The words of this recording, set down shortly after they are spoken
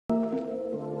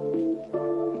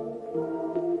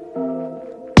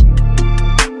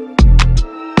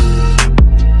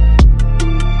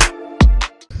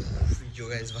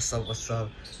What's up, what's up?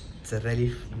 It's a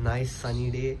really nice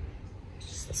sunny day.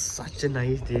 Such a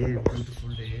nice day, beautiful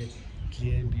day.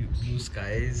 Clear blue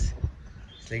skies.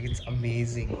 It's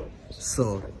amazing.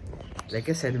 So, like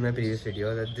I said in my previous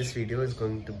video, that this video is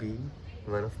going to be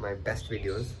one of my best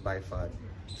videos by far.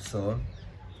 So,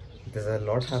 there's a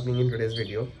lot happening in today's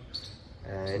video,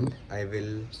 and I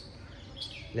will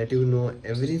let you know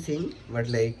everything, but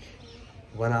like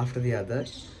one after the other.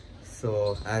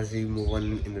 So as we move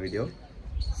on in the video.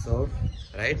 So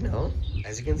right now,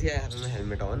 as you can see, I have my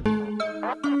helmet on.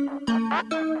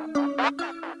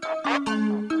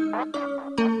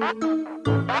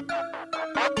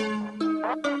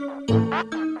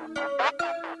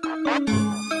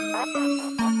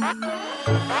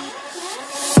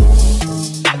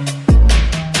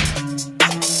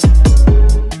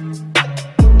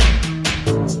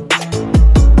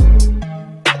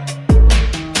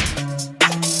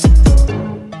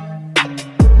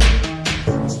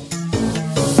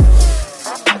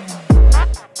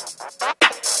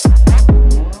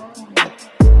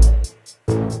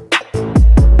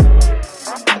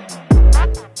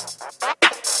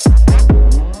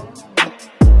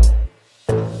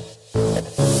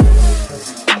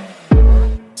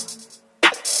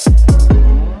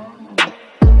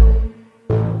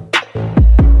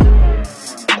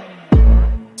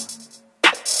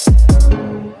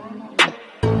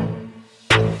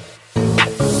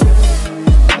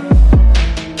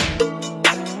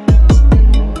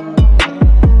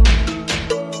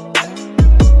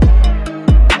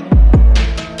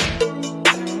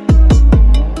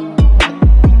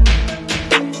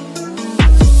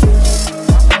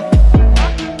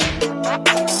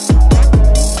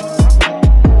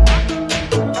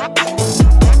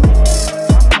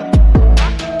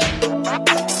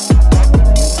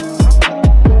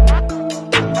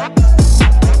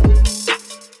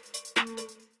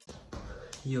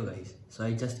 Yo guys, so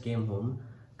I just came home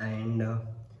and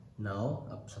now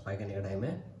अब सफाई करने का time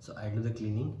है. So I'll do the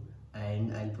cleaning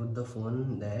and I'll put the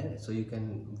phone there so you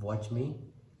can watch me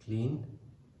clean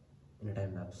in a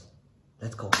time lapse.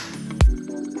 Let's go.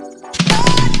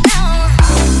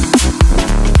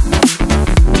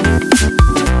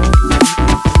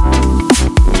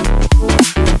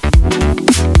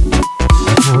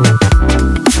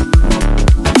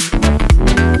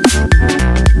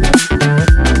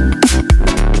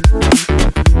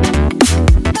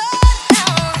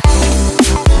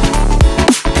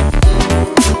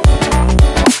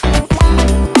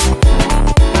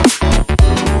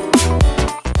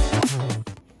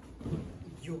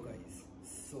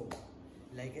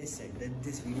 Like I said, that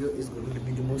this video is going to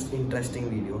be the most interesting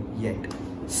video yet.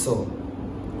 So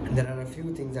there are a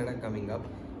few things that are coming up.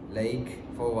 Like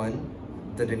for one,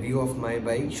 the review of my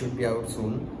bike should be out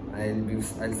soon.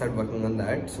 I'll start working on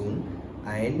that soon.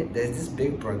 And there's this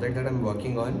big project that I'm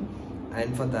working on,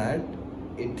 and for that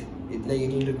it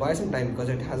will require some time because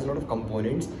it has a lot of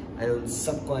components and उन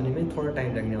सब को आने में थोड़ा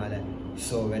time लगने वाला है.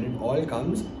 So when it all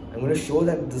comes, I'm going to show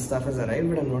that this stuff has arrived,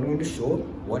 but I'm not going to show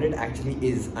what it actually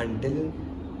is until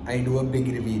I do a big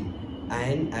reveal.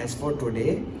 And as for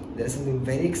today, there is something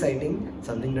very exciting,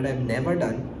 something that I've never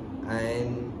done,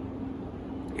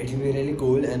 and it will be really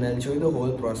cool, and I'll show you the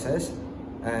whole process,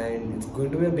 and it's going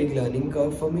to be a big learning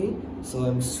curve for me, so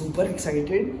I'm super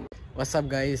excited. What's up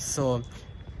guys? So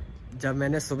जब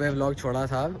मैंने सुबह vlog छोड़ा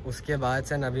था उसके बाद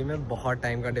से अभी में बहुत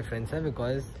टाइम का डिफरेंस है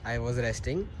because I was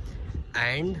resting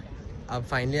and अब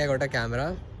finally I got a camera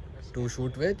to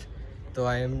shoot with. तो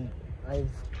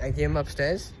I came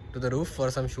upstairs to the roof for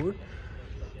some shoot,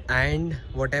 and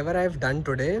whatever I've done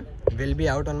today will be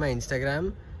out on my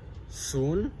Instagram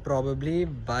soon, probably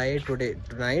by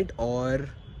tonight or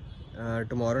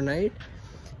tomorrow night.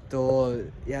 तो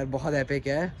यार बहुत epic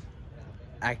है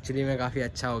actually. मैं काफ़ी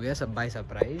अच्छा हो गया सब बाय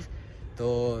सरप्राइज़. तो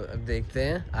अब देखते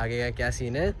हैं आगे का क्या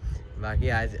सीन है. बाकी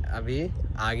आज अभी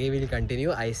आगे विल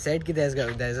कंटिन्यू. आई सेड कि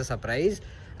there is a surprise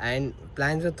and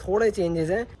plans में थोड़े चेंजेस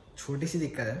हैं. छोटी सी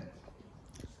दिक्कत है.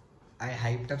 I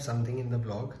hyped up something in the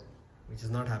vlog which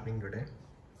is not happening today,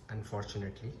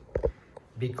 unfortunately,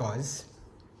 because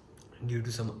due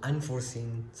to some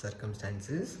unforeseen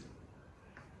circumstances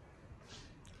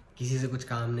किसी से कुछ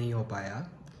काम नहीं हो पाया.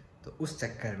 तो उस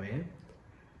चक्कर में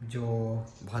जो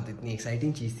बहुत इतनी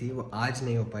एक्साइटिंग चीज़ थी वो आज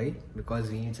नहीं हो पाई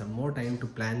because we need some more time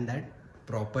to plan that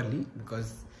properly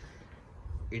because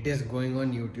it is going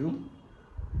on YouTube,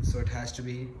 so it has to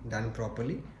be done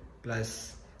properly. Plus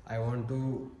I want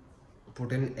to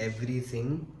put in everything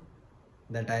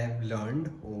that I have learned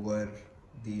over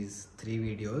these 3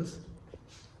 videos.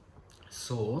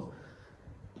 So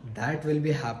that will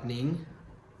be happening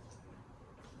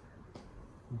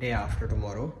day after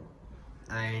tomorrow,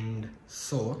 and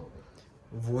so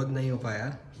वो नहीं हो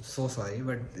पाया, so sorry,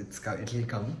 but it will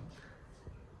come.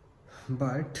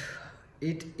 But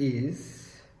it is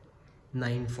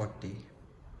 9:40.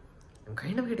 I'm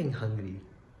kind of getting hungry,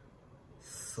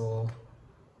 so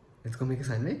let's go make a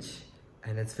sandwich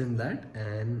and let's film that,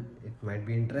 and it might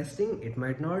be interesting, it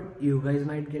might not. You guys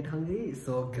might get hungry,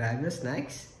 so grab your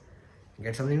snacks,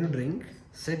 get something to drink,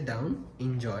 sit down,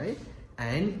 enjoy,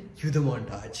 and cue the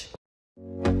montage.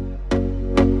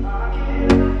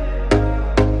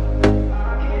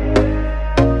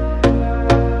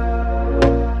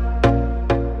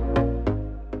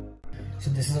 So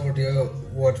this is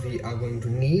what we are going to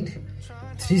need: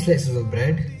 3 slices of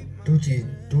bread, 2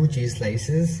 cheese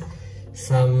slices,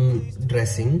 some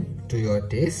dressing to your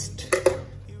taste,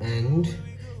 and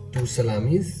 2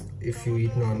 salamis if you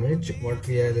eat non-veg.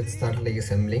 Let's start like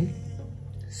assembling.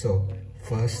 So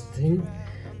first thing,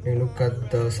 we're going to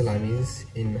cut the salamis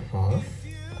in half.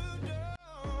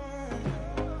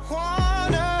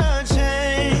 Wanna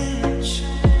change,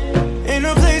 ain't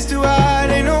no place to hide,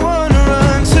 ain't no one to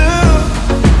run to.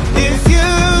 If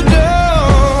you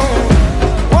don't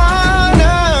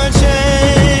wanna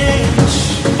change,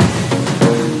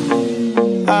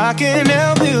 I can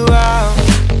help you out,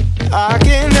 I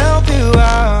can help you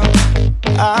out,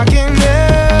 I can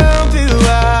help you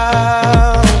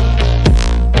out,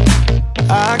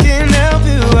 I can help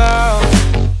you out,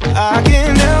 I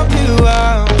can help you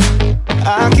out,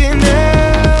 I can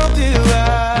help you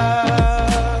out.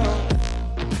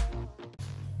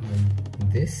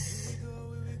 This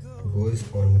goes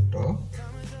on top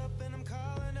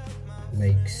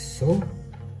like so,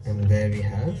 and there we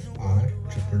have our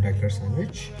triple decker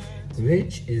sandwich,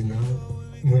 which is now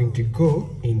going to go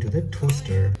into the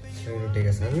toaster. So I'm going to take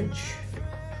a sandwich,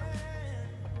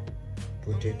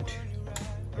 put it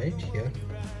right here,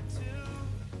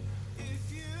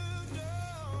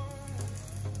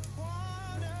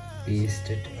 paste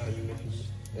it a little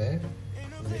there,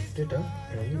 lift it up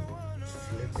and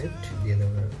flip it the other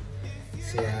way.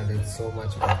 So yeah, there's so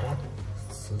much butter,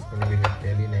 so it's going to be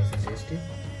really nice and tasty.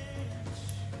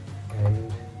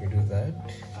 And we do that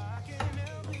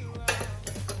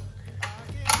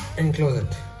and close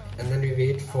it, and then we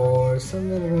wait for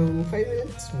somewhere around 5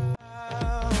 minutes.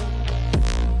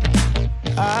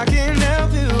 I can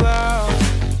help you out,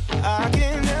 I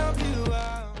can help you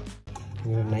out.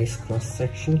 We have a nice cross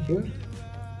section here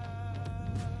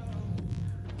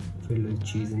filled with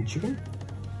cheese and chicken.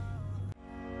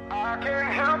 I can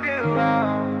help you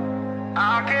out,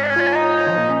 I can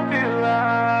help you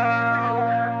out.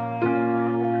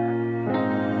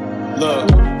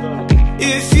 Look,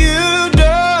 if you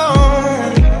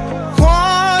don't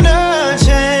wanna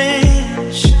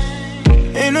change,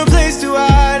 ain't no place to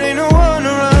hide, ain't no one to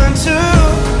run to.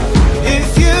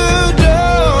 If you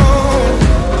don't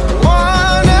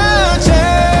wanna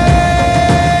change,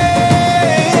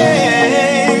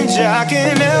 I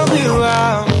can help you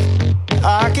out,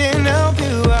 I can help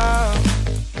you out,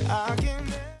 I can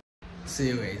help. So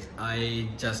you guys, I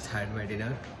just had my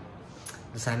dinner.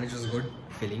 The sandwich was good,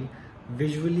 filling.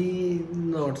 Visually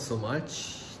not so much,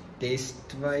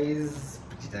 taste wise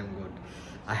pretty damn good.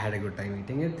 I had a good time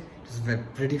eating it. It was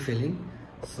pretty filling,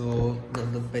 so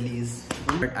the belly is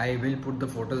full. But I will put the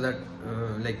photos that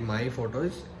like my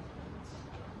photos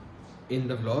in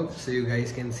the vlog, so you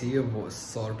guys can see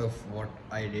sort of what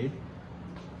I did.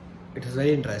 It was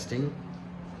very interesting.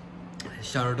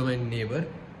 Shout out to my neighbor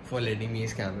for lending me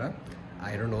his camera.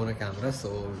 I don't own a camera,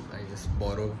 so I just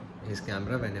borrow his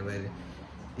camera whenever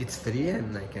it's free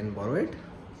and I can borrow it.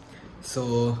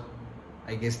 So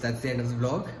I guess that's the end of the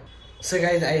vlog. So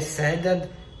guys, I said that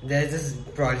there's this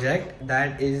project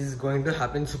that is going to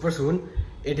happen super soon.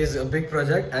 It is a big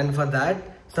project, and for that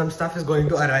some stuff is going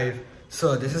to arrive.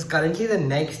 So this is currently the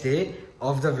next day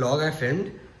of the vlog I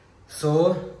filmed.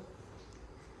 So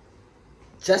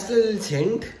just a little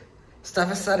hint, stuff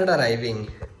has started arriving.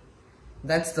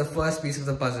 That's the first piece of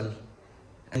the puzzle.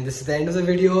 And this is the end of the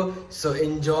video, so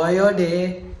enjoy your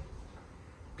day.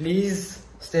 Please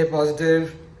stay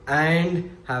positive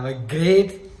and have a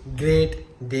great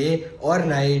day or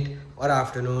night or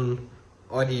afternoon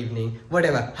or evening,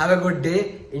 whatever. Have a good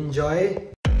day, enjoy.